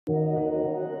What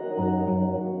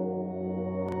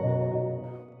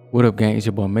up, gang? It's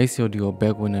your boy Maceo, Dior,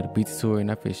 back with another beat tutorial,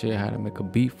 and I finna show you how to make a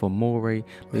beat for Morray,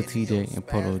 tjay, and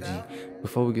Polo G.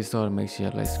 Before we get started, make sure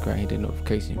y'all like, subscribe, hit that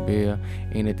notification bell,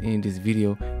 and at the end of this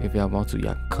video, if y'all want to,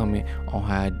 y'all can comment on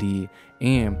how I did.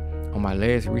 And on my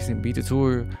last recent beat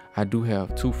tutorial, I do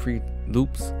have 2 free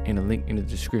loops and a link in the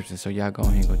description, so y'all go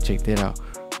ahead and go check that out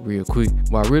real quick.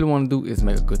 What I really want to do is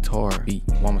make a guitar beat.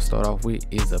 What I'm gonna start off with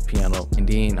is a piano, and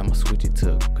then I'm gonna switch it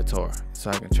to guitar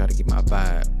so I can try to get my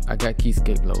vibe. I got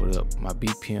Keyscape loaded up. My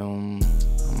BPM,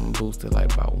 I'm gonna boost it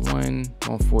like about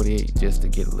 148 just to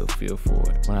get a little feel for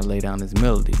it when I lay down this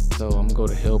melody. So I'm gonna go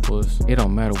to helpers. It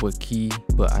don't matter what key,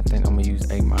 but I think I'm gonna use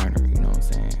A minor, you know what I'm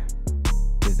saying?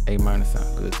 This A minor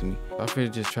sound good to me. So I feel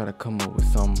just try to come up with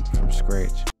something from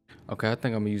scratch. Okay, I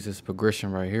think I'm gonna use this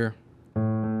progression right here.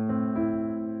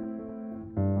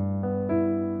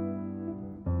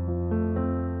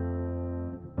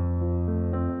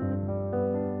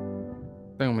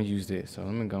 I think I'm gonna use this, so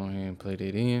let me go ahead and play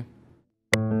that in.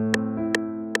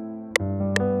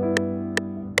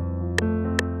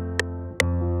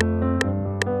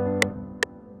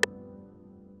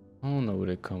 I don't know where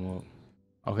they come up.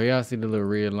 Okay, y'all see the little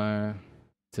red line?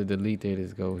 To delete that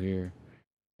is go here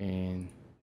and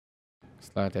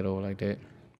slide that over like that.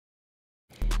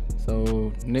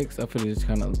 So next I feel just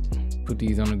kind of put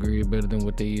these on the grid better than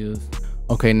what they is.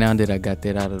 Okay, now that I got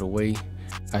that out of the way,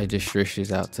 I just stretched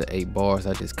this out to 8 bars.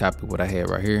 I just copied what I had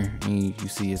right here, and you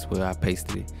see it's where I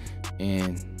pasted it.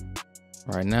 And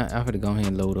right now I'm gonna go ahead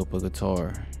and load up a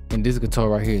guitar, and this guitar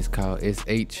right here is called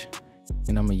SH,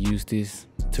 and I'm gonna use this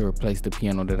to replace the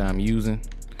piano that I'm using,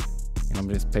 and I'm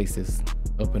gonna just paste this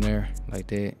up in there like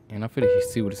that, and I'm finna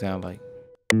see what it sounds like.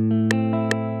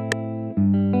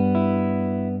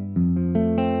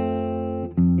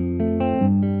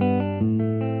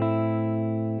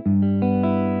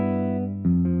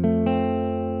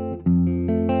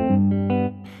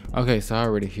 Okay, so I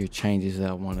already hear changes that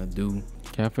I want to do.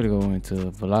 Okay, I'm finna go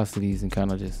into velocities and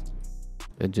kind of just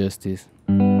adjust this.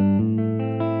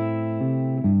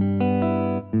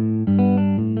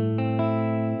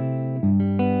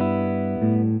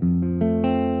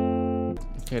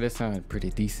 Okay, that sounds pretty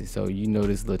decent. So you know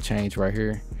this little change right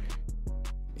here,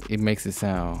 it makes it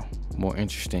sound more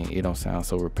interesting. It don't sound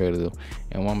so repetitive.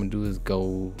 And what I'm gonna do is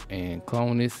go and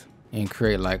clone this and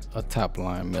create like a top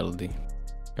line melody.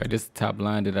 Okay, this is the top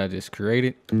line that I just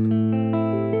created.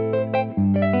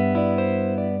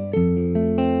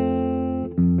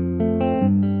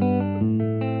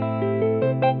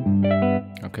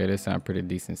 Okay, that sounds pretty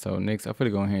decent. So next I'm gonna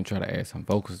go ahead and try to add some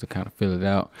vocals to kind of fill it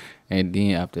out, and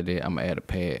then after that I'm gonna add a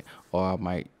pad, or I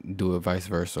might do it vice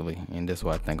versa, and that's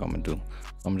what I think I'm gonna do.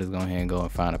 I'm just gonna go ahead and go and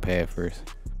find a pad first.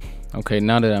 Okay,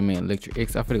 now that I'm in Electric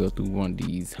X, I'm gonna go through one of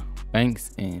these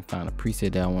banks and find a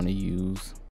preset that I want to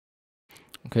use.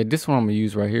 Okay, this one I'm gonna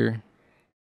use right here,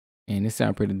 and it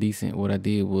sounds pretty decent. What I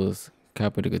did was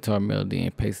copy the guitar melody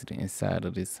and paste it inside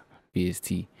of this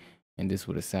VST, and this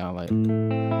would it sound like.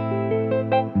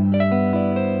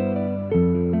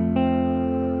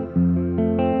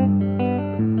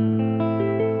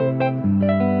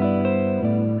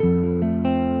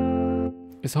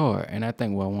 It's hard, and I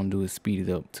think what I want to do is speed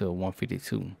it up to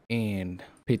 152 and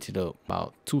pitch it up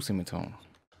about 2 semitones.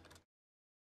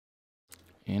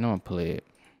 And I'm gonna play it.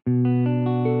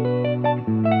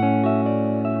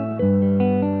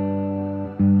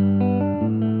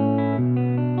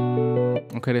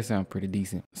 Okay, that sounds pretty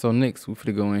decent. So next we're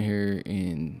gonna go in here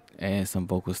and add some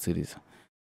vocals to this.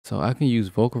 So I can use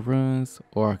vocal runs,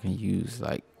 or I can use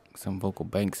like some vocal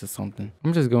banks or something.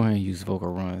 I'm just going to use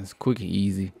vocal runs, quick and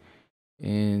easy.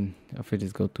 And if I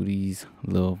just go through these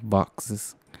little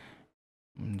boxes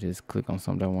and just click on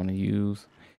something I want to use.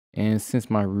 And since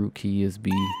my root key is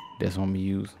B, that's what I'm gonna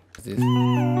use. This.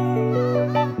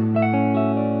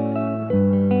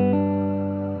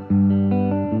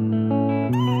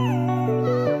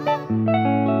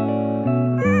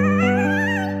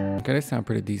 Okay, that sounds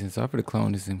pretty decent. So I'm gonna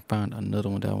clone this and find another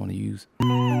one that I want to use.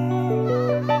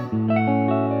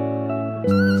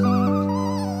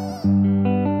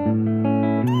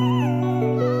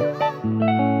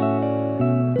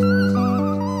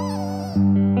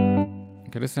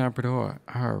 Okay, this sounds pretty hard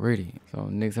already. So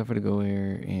next I'm gonna go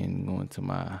here and go into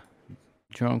my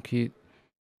drum kit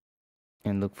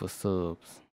and look for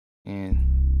subs.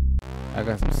 And I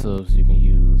got some subs you can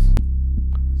use.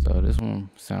 So this one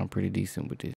sounds pretty decent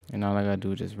with this. And all I gotta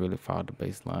do is just really follow the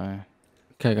bass line.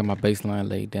 Okay, I got my bass line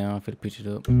laid down for the pitch it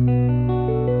up.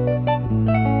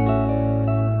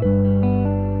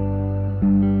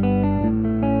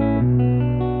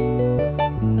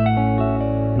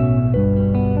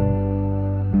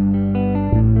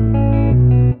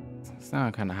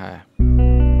 sound kind of high.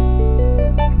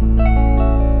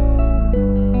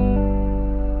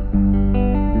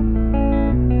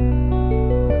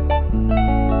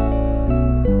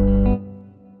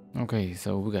 Okay,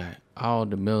 so we got all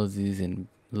the melodies and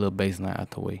little bass line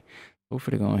out the way. We're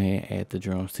finna go ahead and add the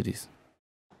drums to this.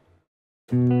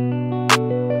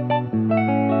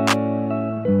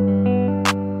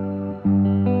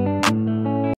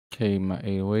 Okay, my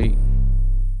 808.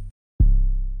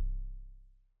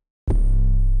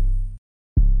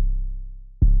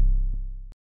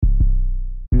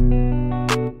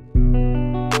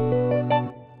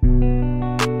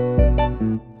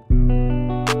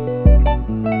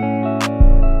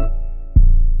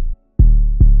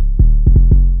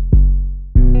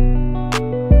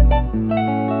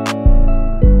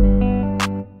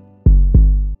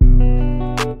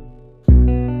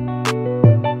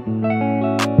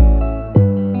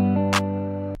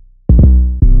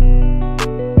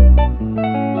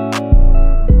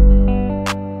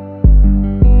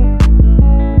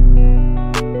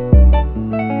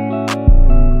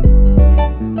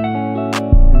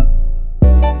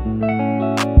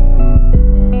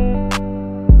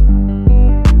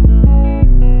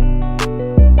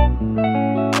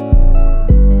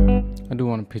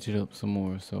 Pitch it up some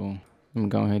more, so let me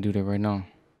go ahead and do that right now.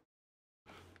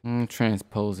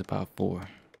 Transpose it by 4.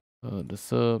 The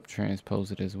sub,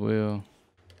 transpose it as well.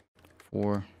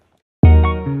 4.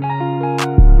 I'm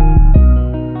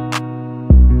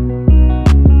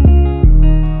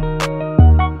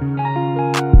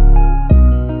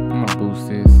gonna boost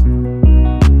this.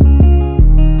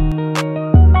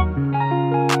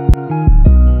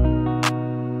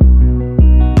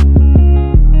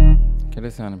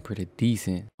 That sounding pretty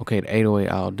decent. Okay, the 808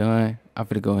 all done. I'm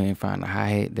gonna go ahead and find the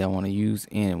hi-hat that I want to use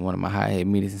in one of my hi-hat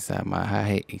MIDIs inside my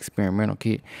hi-hat experimental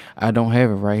kit. I don't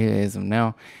have it right here as of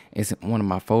now. It's in one of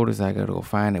my folders. I gotta go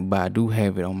find it, but I do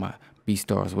have it on my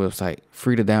BeatStars website,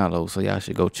 free to download, so y'all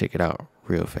should go check it out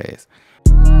real fast.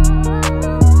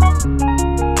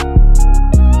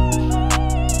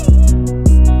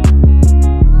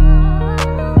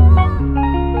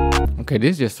 Okay,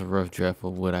 this is just a rough draft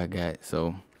of what I got,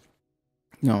 so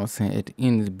you know what I'm saying, at the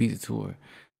end of the beat tour,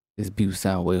 this beat will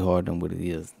sound way harder than what it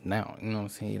is now. You know what I'm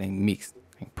saying? It ain't mixed, it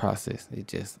ain't processed.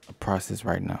 It's just a process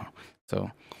right now. So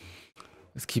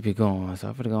let's keep it going. So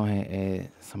I'm gonna go ahead and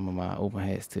add some of my open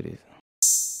hats to this.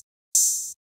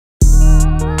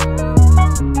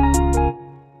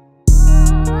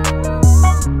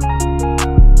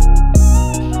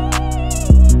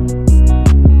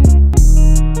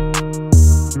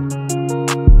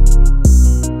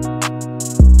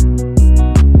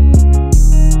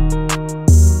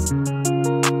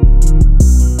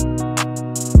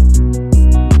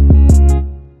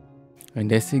 And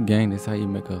that's it, gang. That's how you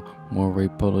make a Morray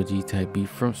Polo G type beat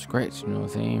from scratch. You know what I'm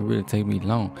saying? It really take me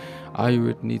long. All you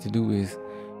really need to do is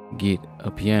get a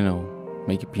piano,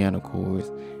 make your piano chords,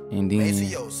 and then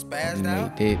Maceo, you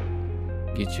make that,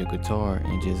 get your guitar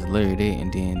and just layer that,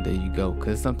 and then there you go.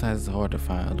 Cause sometimes it's hard to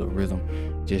find a little rhythm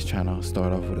just trying to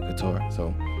start off with a guitar.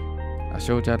 So I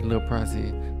showed y'all the little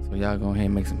process. So y'all go ahead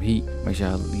and make some heat. Make sure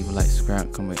y'all leave a like,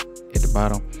 subscribe, comment at the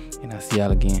bottom, and I'll see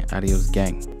y'all again. Adios,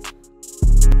 gang.